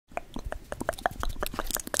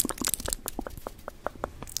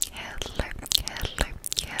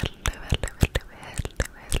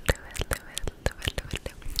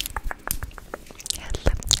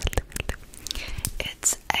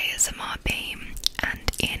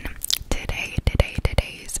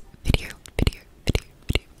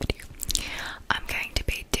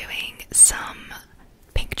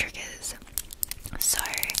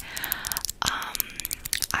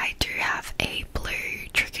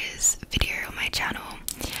this video on my channel.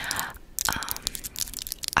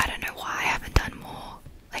 I don't know why I haven't done more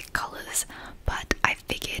like colours, but I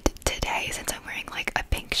figured today, since I'm wearing like a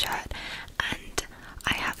pink shirt and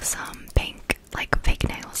I have some pink like fake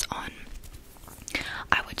nails on,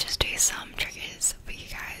 I would just do some triggers for you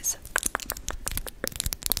guys.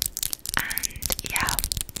 And yeah,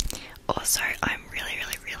 also I'm really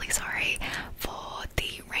sorry for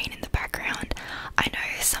the rain in the background. I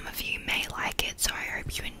know some of you may like it, so I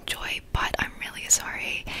hope you enjoy, but I'm really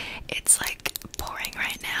sorry. It's like pouring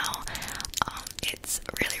right now. It's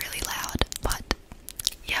really loud, but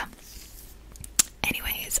yeah.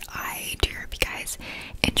 Anyways, I do hope you guys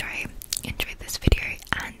enjoy this video,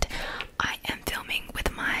 and I am filming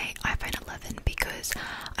with my iPhone 11 because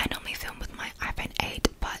I normally film with my iPhone 8,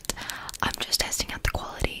 but I'm just testing out the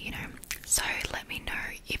quality, you know. So let me know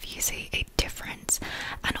if you see a difference,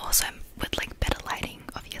 and also with like better lighting,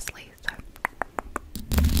 obviously. So,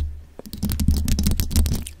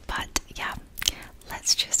 but yeah,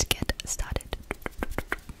 let's just get started.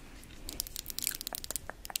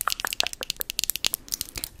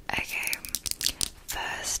 Okay,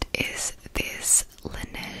 first is this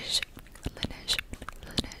Laneige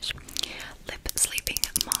lip sleeping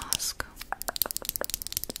mask.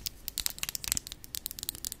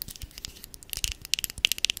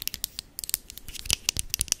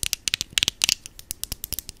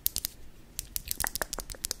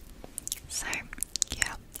 So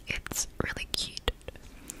yeah, it's really cute.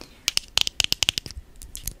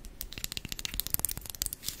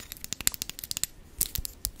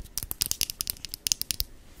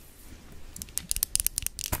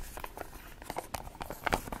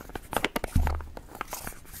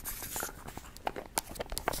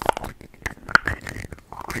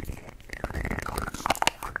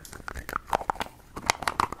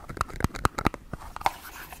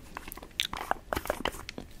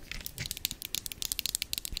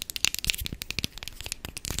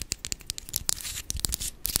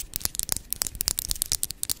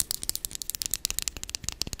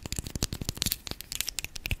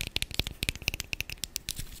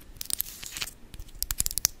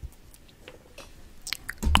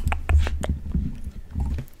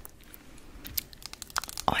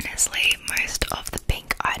 Honestly, most of the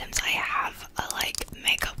pink items I have are like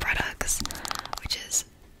makeup products, which is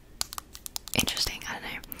interesting, I don't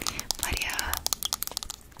know, but yeah.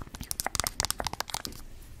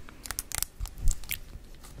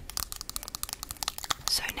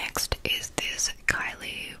 So next is this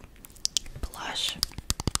Kylie blush.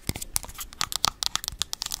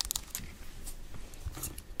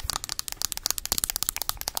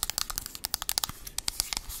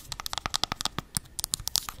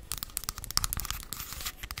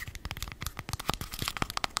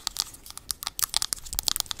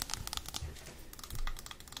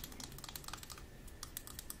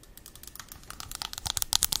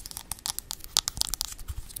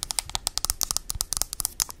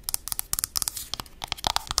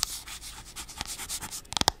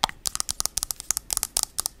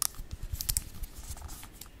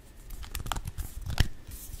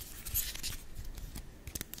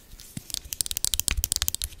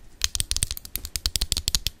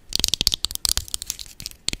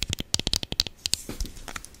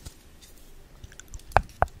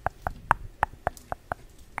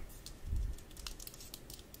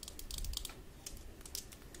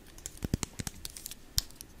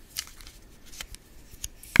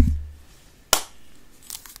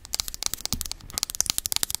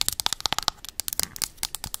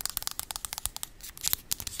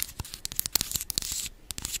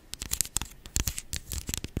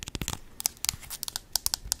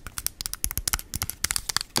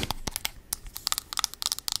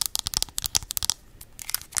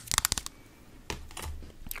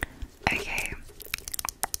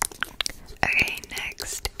 Okay,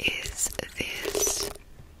 next is this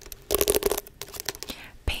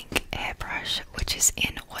pink hairbrush, which is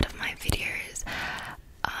in one of my videos.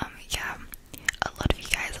 Yeah, a lot of you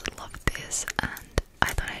guys love this, and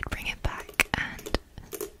I thought I'd bring it back, and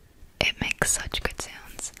it makes such good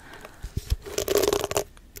sounds.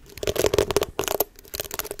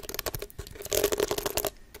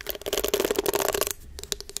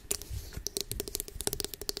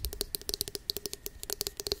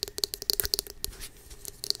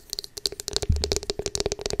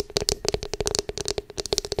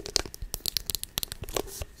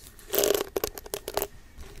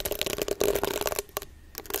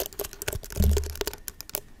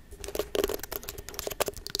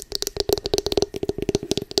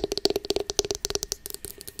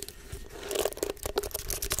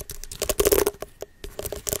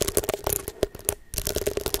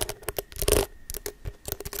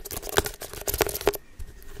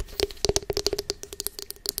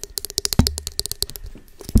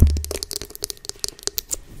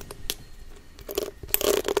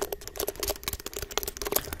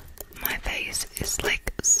 just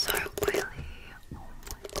like so oily. Oh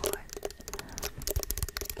my god.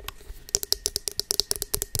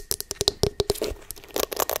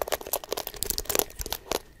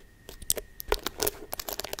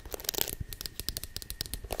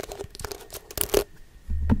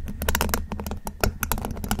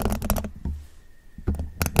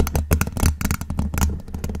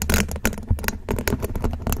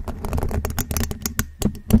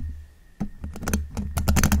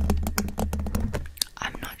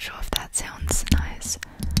 I'm not sure if that sounds nice.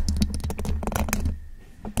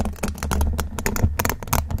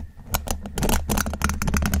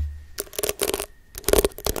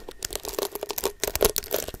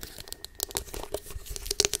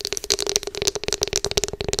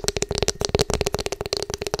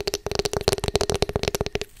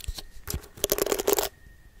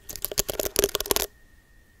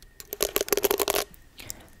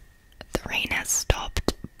 The rain has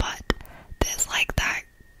stopped, but there's like that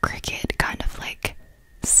cricket kind of like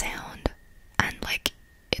sound, and like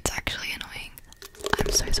it's actually annoying. I'm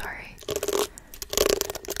so sorry.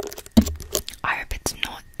 I hope it's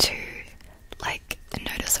not too like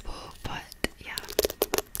noticeable, but yeah.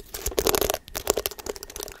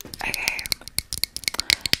 Okay.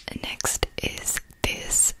 Next is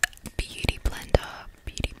this beauty blender.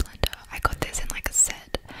 I got this in like a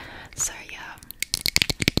set. So yeah.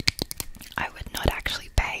 I would not actually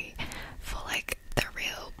pay for like the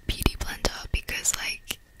real beauty blender because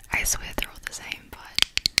like I swear they're all the same, but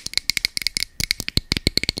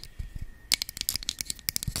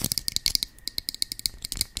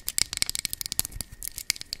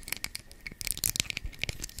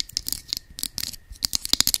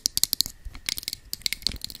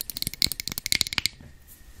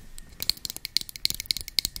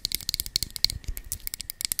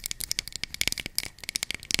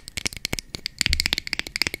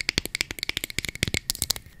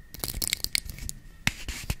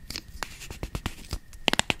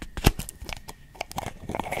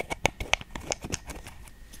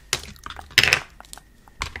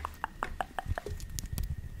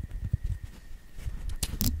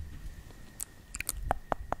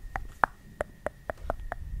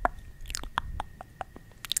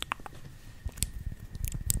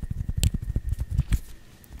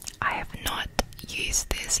I have not used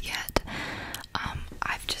this yet.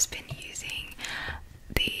 I've just been using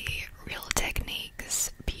the Real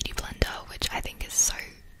Techniques beauty blender, which I think is so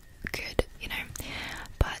good, you know.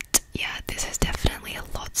 But yeah, this is definitely a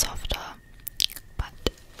lot softer. But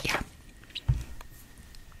yeah.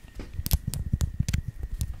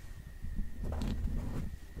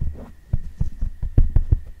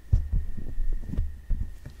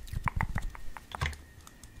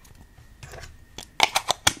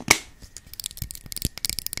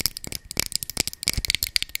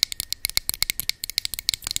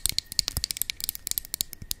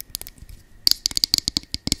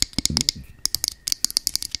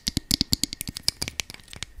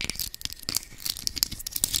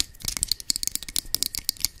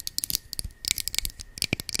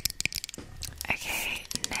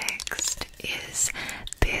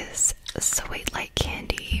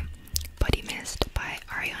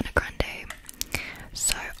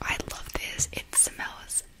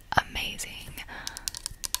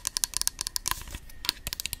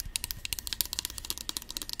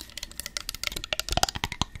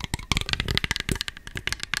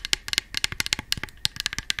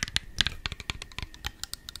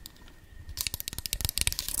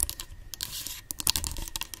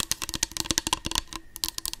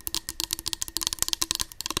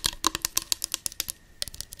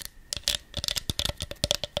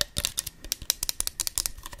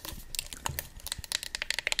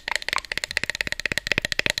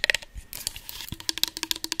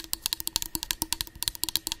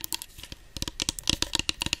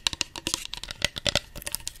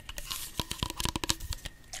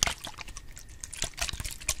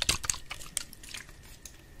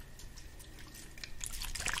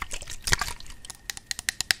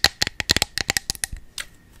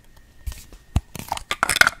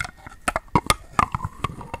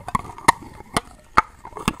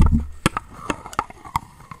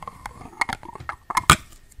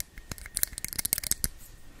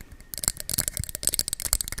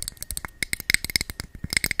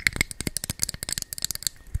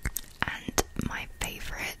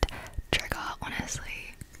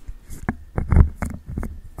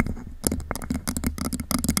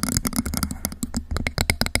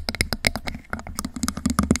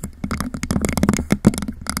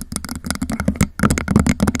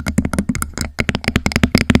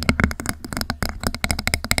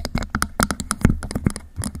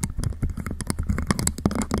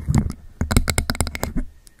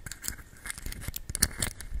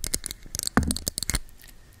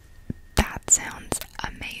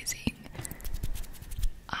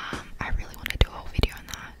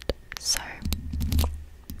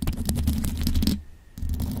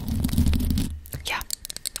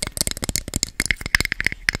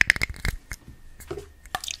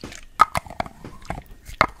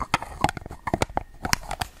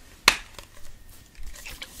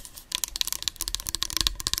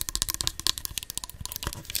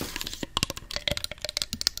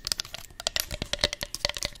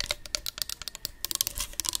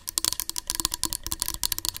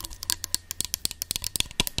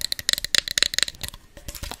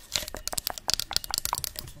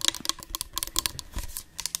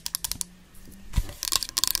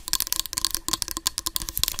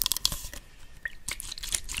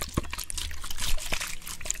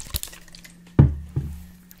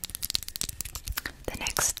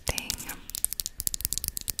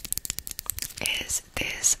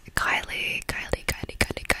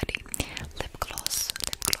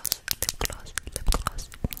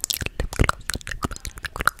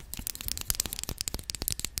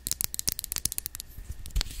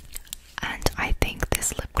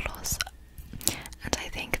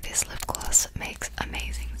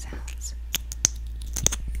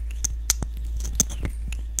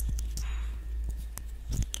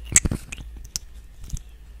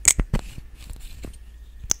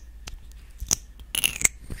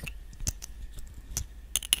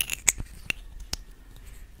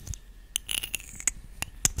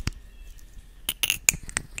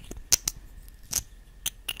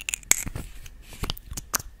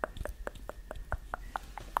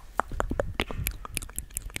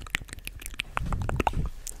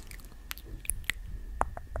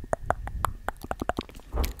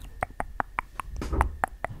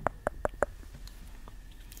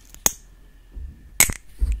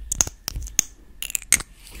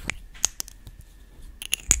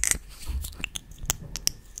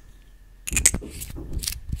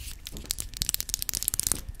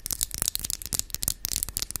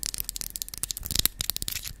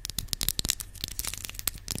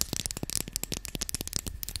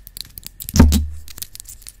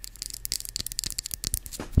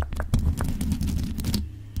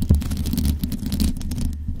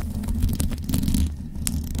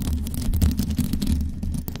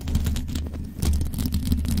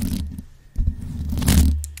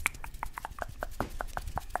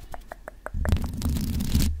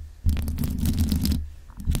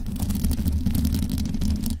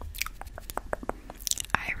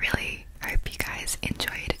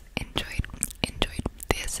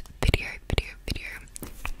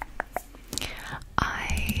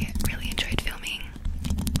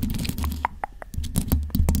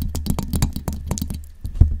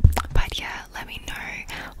 let me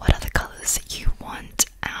know what other colours you want,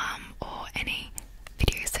 or any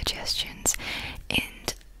video suggestions